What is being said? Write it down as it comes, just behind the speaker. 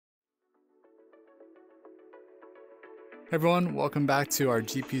Hey everyone, welcome back to our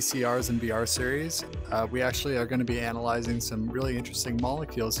GPCRs and VR series. We actually are going to be analyzing some really interesting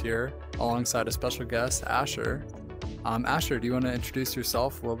molecules here alongside a special guest, Asher. Asher, do you want to introduce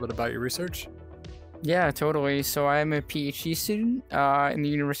yourself, a little bit about your research? Yeah, totally. So I'm a PhD student in the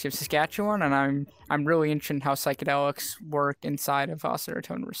University of Saskatchewan, and I'm really interested in how psychedelics work inside of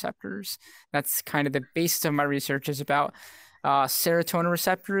serotonin receptors. That's kind of the basis of my research is about serotonin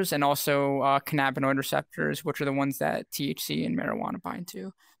receptors and also cannabinoid receptors, which are the ones that THC and marijuana bind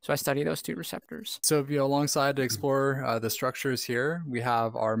to. So I study those two receptors. So, alongside to explore the structures here, we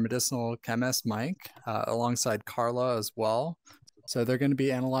have our medicinal chemist, Mike, alongside Carla as well. So they're going to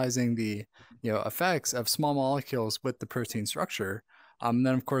be analyzing the effects of small molecules with the protein structure. Then,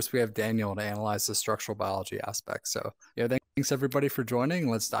 of course, we have Daniel to analyze the structural biology aspect. So, thanks everybody for joining.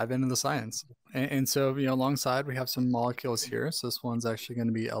 Let's dive into the science. And so, alongside, we have some molecules here. So this one's actually going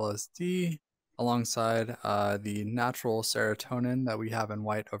to be LSD alongside the natural serotonin that we have in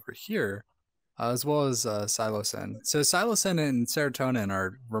white over here, as well as psilocin. So psilocin and serotonin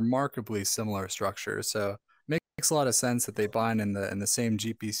are remarkably similar structures. So makes a lot of sense that they bind in the same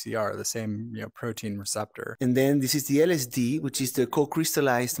GPCR, the same protein receptor. And then this is the LSD, which is the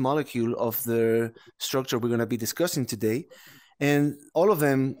co-crystallized molecule of the structure we're going to be discussing today. And all of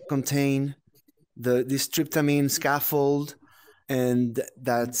them contain this tryptamine scaffold, and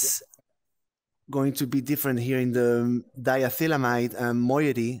that's going to be different here in the diethylamide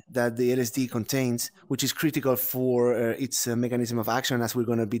moiety that the LSD contains, which is critical for its mechanism of action, as we're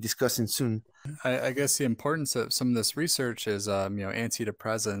going to be discussing soon. I guess the importance of some of this research is,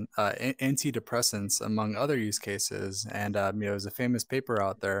 antidepressants among other use cases. And, there's a famous paper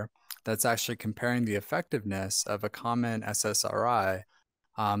out there that's actually comparing the effectiveness of a common SSRI,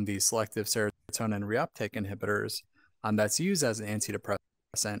 the selective serotonin reuptake inhibitors, that's used as an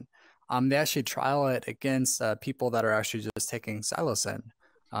antidepressant. They actually trial it against people that are actually just taking psilocin,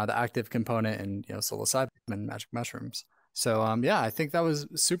 the active component in psilocybin magic mushrooms. So I think that was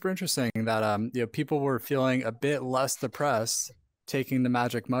super interesting that people were feeling a bit less depressed taking the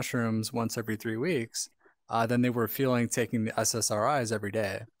magic mushrooms once every 3 weeks than they were feeling taking the SSRIs every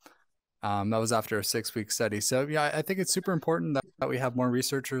day. That was after a 6-week study. So I think it's super important that we have more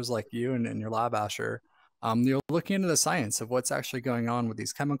researchers like you and in your lab, Asher. Looking into the science of what's actually going on with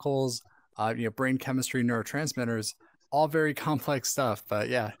these chemicals, brain chemistry, neurotransmitters, all very complex stuff. But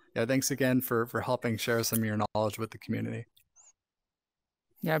thanks again for helping share some of your knowledge with the community.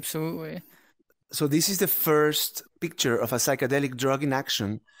 Yeah, absolutely. So this is the first picture of a psychedelic drug in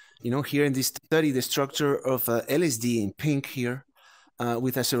action. Here in this study, the structure of LSD in pink here,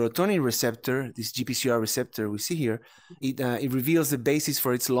 with a serotonin receptor, this GPCR receptor we see here, it reveals the basis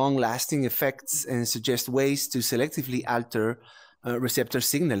for its long-lasting effects and suggests ways to selectively alter receptor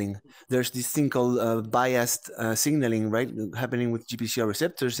signaling. There's this thing called biased signaling, right, happening with GPCR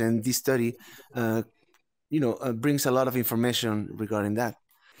receptors, and this study, brings a lot of information regarding that.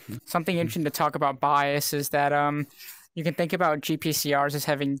 Something interesting to talk about bias is that you can think about GPCRs as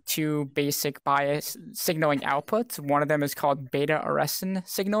having two basic bias signaling outputs. One of them is called beta arrestin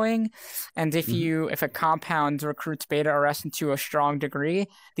signaling. And if a compound recruits beta arrestin to a strong degree,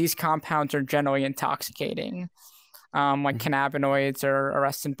 these compounds are generally intoxicating, like cannabinoids or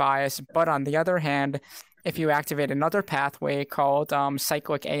arrestin bias. But on the other hand, if you activate another pathway called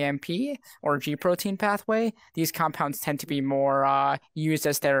cyclic AMP or G protein pathway, these compounds tend to be more used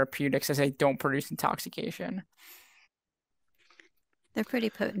as therapeutics as they don't produce intoxication. They're pretty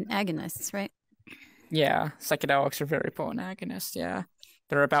potent agonists, right? Yeah, psychedelics are very potent agonists, yeah.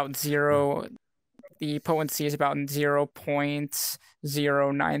 They're about zero, the potency is about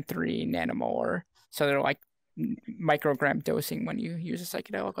 0.093 nanomolar. So they're like microgram dosing when you use a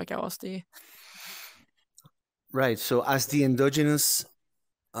psychedelic like LSD. Right, so as the endogenous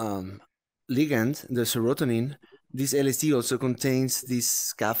ligand, the serotonin, this LSD also contains this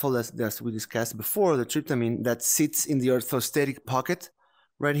scaffold that we discussed before, the tryptamine, that sits in the orthosteric pocket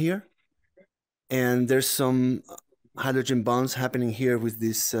right here. And there's some hydrogen bonds happening here with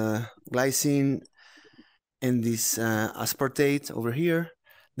this glycine and this aspartate over here.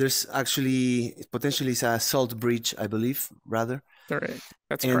 There's actually potentially a salt bridge, I believe, rather.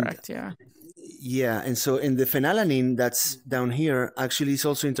 That's correct, yeah. Yeah, and so in the phenylalanine that's down here actually is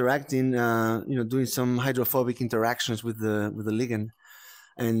also interacting, doing some hydrophobic interactions with the ligand,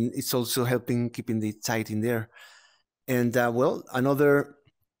 and it's also helping keeping it tight in there. And another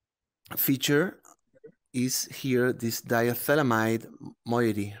feature is here this diethylamide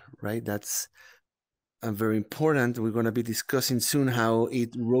moiety, right? That's very important. We're going to be discussing soon how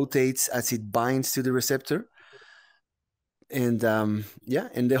it rotates as it binds to the receptor. And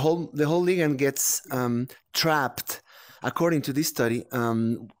and the whole ligand gets trapped according to this study,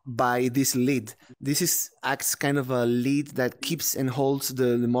 by this lead. Acts kind of a lead that keeps and holds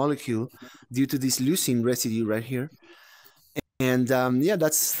the molecule due to this leucine residue right here. And yeah,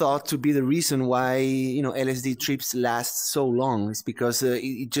 that's thought to be the reason why LSD trips last so long. It's because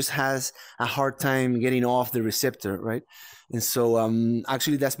it just has a hard time getting off the receptor, right? And so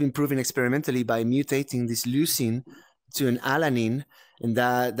actually that's been proven experimentally by mutating this leucine to an alanine, and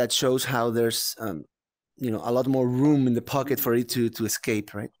that shows how there's a lot more room in the pocket for it to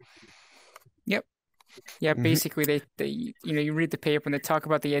escape, right? Yep. Yeah, basically they you read the paper and they talk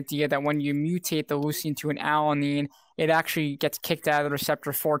about the idea that when you mutate the leucine to an alanine, it actually gets kicked out of the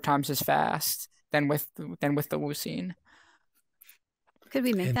receptor 4 times as fast than with the leucine. Could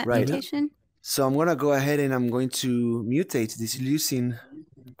we make that mutation? So I'm gonna go ahead and I'm going to mutate this leucine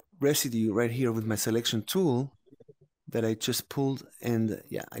residue right here with my selection tool that I just pulled, and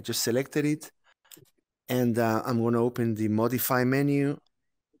yeah, I just selected it, and I'm gonna open the modify menu,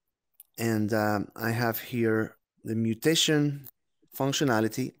 and I have here the mutation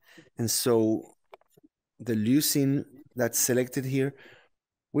functionality, and so the leucine that's selected here,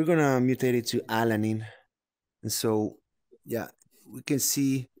 we're gonna mutate it to alanine, and so yeah, we can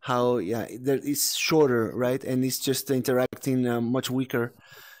see how it's shorter, right, and it's just interacting much weaker,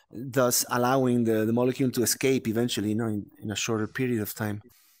 thus allowing the molecule to escape eventually, in a shorter period of time.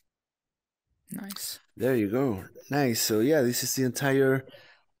 Nice. There you go. Nice. So yeah, this is the entire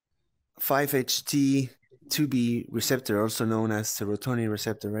 5-HT2B receptor, also known as serotonin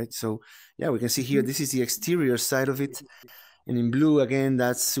receptor, right? So yeah, we can see here, this is the exterior side of it. And in blue, again,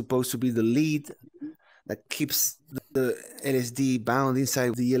 that's supposed to be the lead that keeps the LSD bound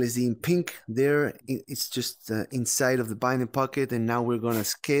inside the LSD. In pink there, it's just inside of the binding pocket. And now we're going to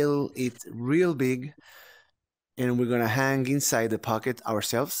scale it real big. And we're going to hang inside the pocket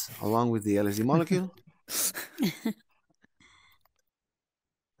ourselves, along with the LSD molecule.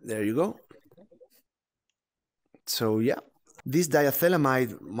 There you go. So yeah, this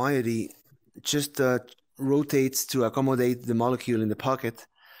diethylamide moiety just rotates to accommodate the molecule in the pocket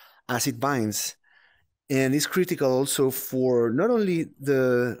as it binds. And it's critical also for not only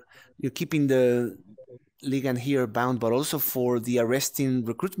you're keeping the ligand here bound, but also for the arrestin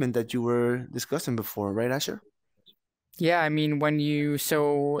recruitment that you were discussing before, right, Asher? Yeah, I mean,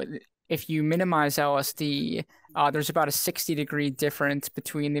 if you minimize LSD, there's about a 60-degree difference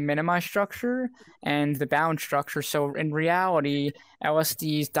between the minimized structure and the bound structure. So in reality,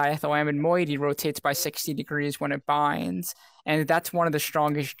 LSD's diethylamide moiety rotates by 60 degrees when it binds. And that's one of the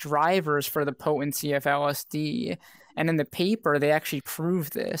strongest drivers for the potency of LSD. And in the paper, they actually prove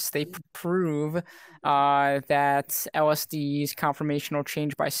this. They prove that LSD's conformational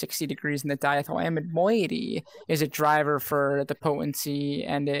change by 60 degrees in the diethylamide moiety is a driver for the potency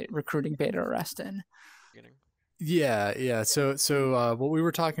and it recruiting beta arrestin. Yeah. So what we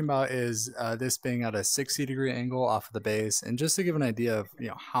were talking about is this being at a 60-degree angle off of the base. And just to give an idea of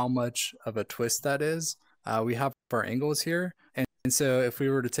how much of a twist that is, we have our angles here. And so if we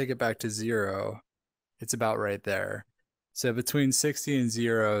were to take it back to 0, it's about right there. So between 60 and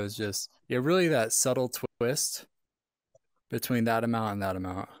 0 is just really that subtle twist between that amount and that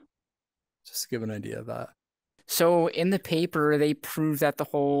amount. Just to give an idea of that. So in the paper, they prove that the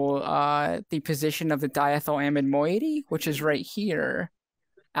whole the position of the diethylamide moiety, which is right here,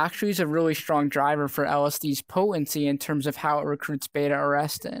 actually is a really strong driver for LSD's potency in terms of how it recruits beta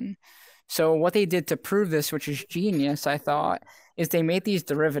arrestin. So what they did to prove this, which is genius, I thought, is they made these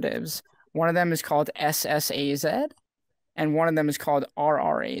derivatives. One of them is called SSAZ, and one of them is called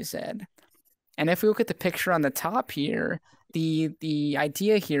RRAZ. And if we look at the picture on the top here, the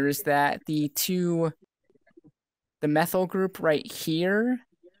idea here is that the methyl group right here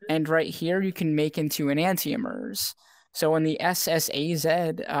and right here you can make into enantiomers. So in the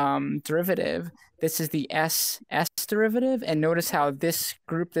SSAZ derivative, this is the SS derivative, and notice how this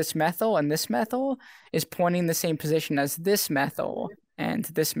group, this methyl and this methyl, is pointing the same position as this methyl and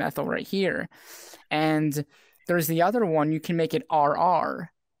this methyl right here. And there's the other one, you can make it RR.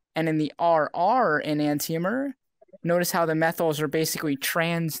 And in the RR enantiomer, notice how the methyls are basically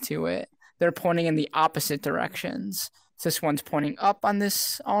trans to it. They're pointing in the opposite directions. So this one's pointing up on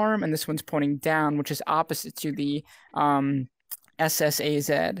this arm, and this one's pointing down, which is opposite to the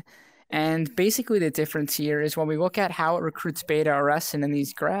SSAZ. And basically the difference here is when we look at how it recruits beta arrestin in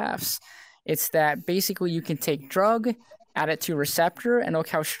these graphs, it's that basically you can take drug, add it to receptor, and look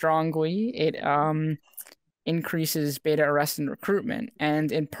how strongly it increases beta arrestin recruitment.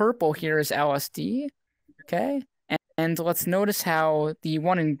 And in purple here is LSD, okay? And let's notice how the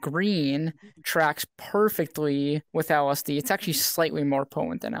one in green tracks perfectly with LSD. It's actually slightly more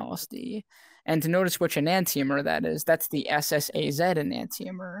potent than LSD. And to notice which enantiomer that is, that's the SSAZ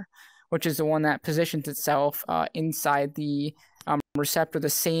enantiomer, which is the one that positions itself inside the receptor, the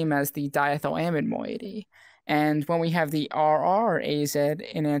same as the diethylamide moiety. And when we have the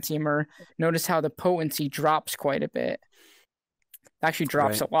RRAZ enantiomer, notice how the potency drops quite a bit. It actually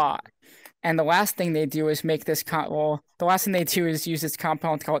drops a lot. And the last thing they do is make this the last thing they do is use this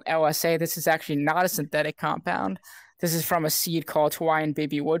compound called LSA. This is actually not a synthetic compound. This is from a seed called Hawaiian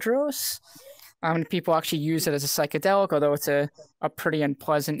baby woodrose. People actually use it as a psychedelic, although it's a pretty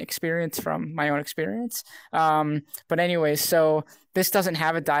unpleasant experience from my own experience. But anyway, so this doesn't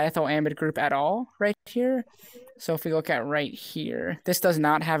have a diethylamide group at all right here. So if we look at right here, this does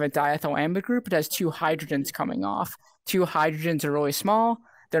not have a diethylamide group. It has 2 hydrogens coming off. 2 hydrogens are really small.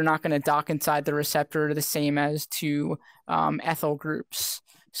 They're not going to dock inside the receptor the same as 2 ethyl groups.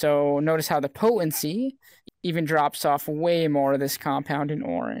 So notice how the potency even drops off way more of this compound in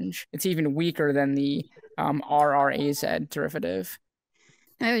orange. It's even weaker than the RRAZ derivative.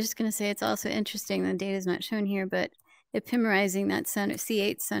 I was just going to say it's also interesting, the data is not shown here, but epimerizing that center,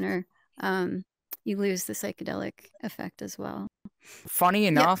 C8 center, you lose the psychedelic effect as well. Funny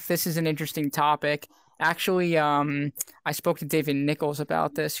enough, this is an interesting topic. Actually, I spoke to David Nichols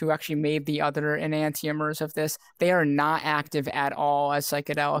about this, who actually made the other enantiomers of this. They are not active at all as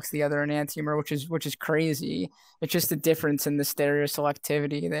psychedelics, the other enantiomer, which is crazy. It's just the difference in the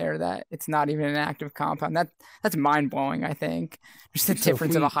stereoselectivity there, that it's not even an active compound. That's mind-blowing, I think. Just the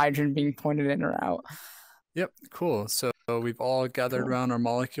difference of a hydrogen being pointed in or out. Yep, cool. So we've all gathered around our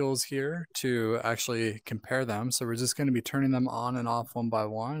molecules here to actually compare them. So we're just going to be turning them on and off one by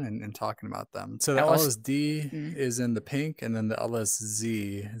one and talking about them. So the LSD is in the pink, and then the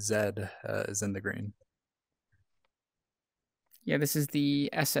LSZ is in the green. Yeah, this is the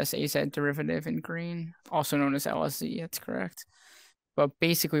SSAZ derivative in green, also known as LSZ. That's correct. But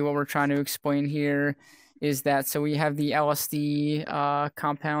basically what we're trying to explain here is that, so we have the LSD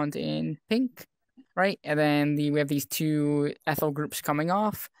compound in pink, right? And then we have these 2 ethyl groups coming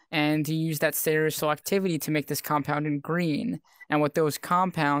off, and you use that stereoselectivity to make this compound in green. And with those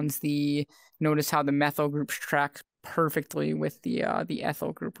compounds, notice how the methyl groups track perfectly with the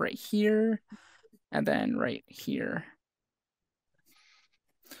ethyl group right here, and then right here.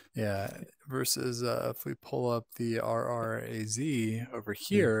 Yeah, versus if we pull up the RRAZ over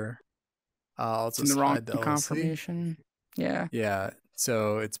here, I'll just hide the LSD. Confirmation. Yeah. Yeah.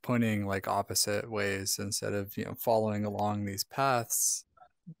 So it's pointing like opposite ways instead of, following along these paths.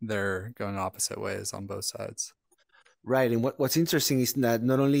 They're going opposite ways on both sides. Right. And what's interesting is that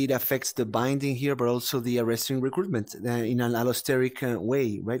not only it affects the binding here, but also the arrestin recruitment in an allosteric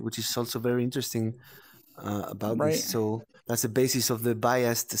way, right? Which is also very interesting about this. So that's the basis of the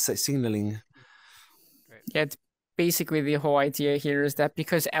biased signaling. Yeah, it's basically the whole idea here is that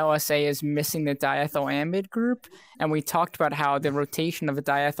because LSA is missing the diethylamide group, and we talked about how the rotation of a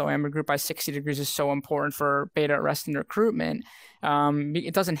diethylamide group by 60 degrees is so important for beta arrestin recruitment,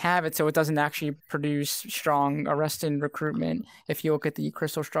 it doesn't have it, so it doesn't actually produce strong arrestin recruitment. If you look at the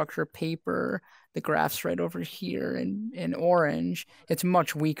crystal structure paper, the graphs right over here in orange, it's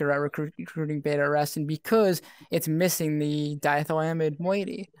much weaker at recruiting beta arrestin because it's missing the diethylamide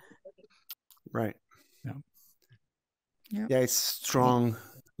moiety. Right. Yeah. Yeah, it's strong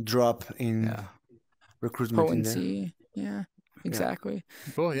drop in recruitment. Potency. Yeah, exactly.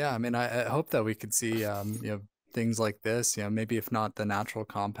 Cool. Yeah. I mean, I hope that we could see, things like this, maybe if not the natural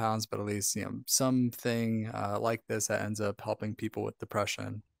compounds, but at least, something like this that ends up helping people with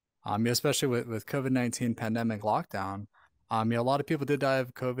depression. Especially with COVID-19 pandemic lockdown. A lot of people did die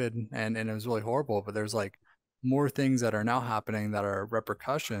of COVID and it was really horrible, but there's like more things that are now happening that are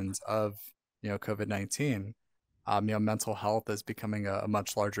repercussions of, COVID-19. Mental health is becoming a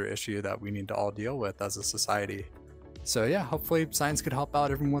much larger issue that we need to all deal with as a society. So yeah, hopefully science could help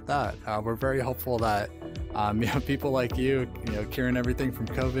out everyone with that. We're very hopeful that people like you, curing everything from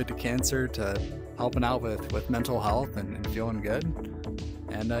COVID to cancer to helping out with mental health and feeling good.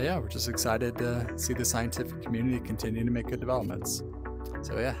 And we're just excited to see the scientific community continue to make good developments.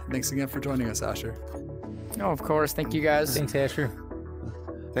 So yeah, thanks again for joining us, Asher. Oh, of course. Thank you guys. Thanks, Asher.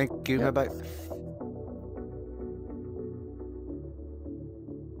 Thank you. Bye-bye.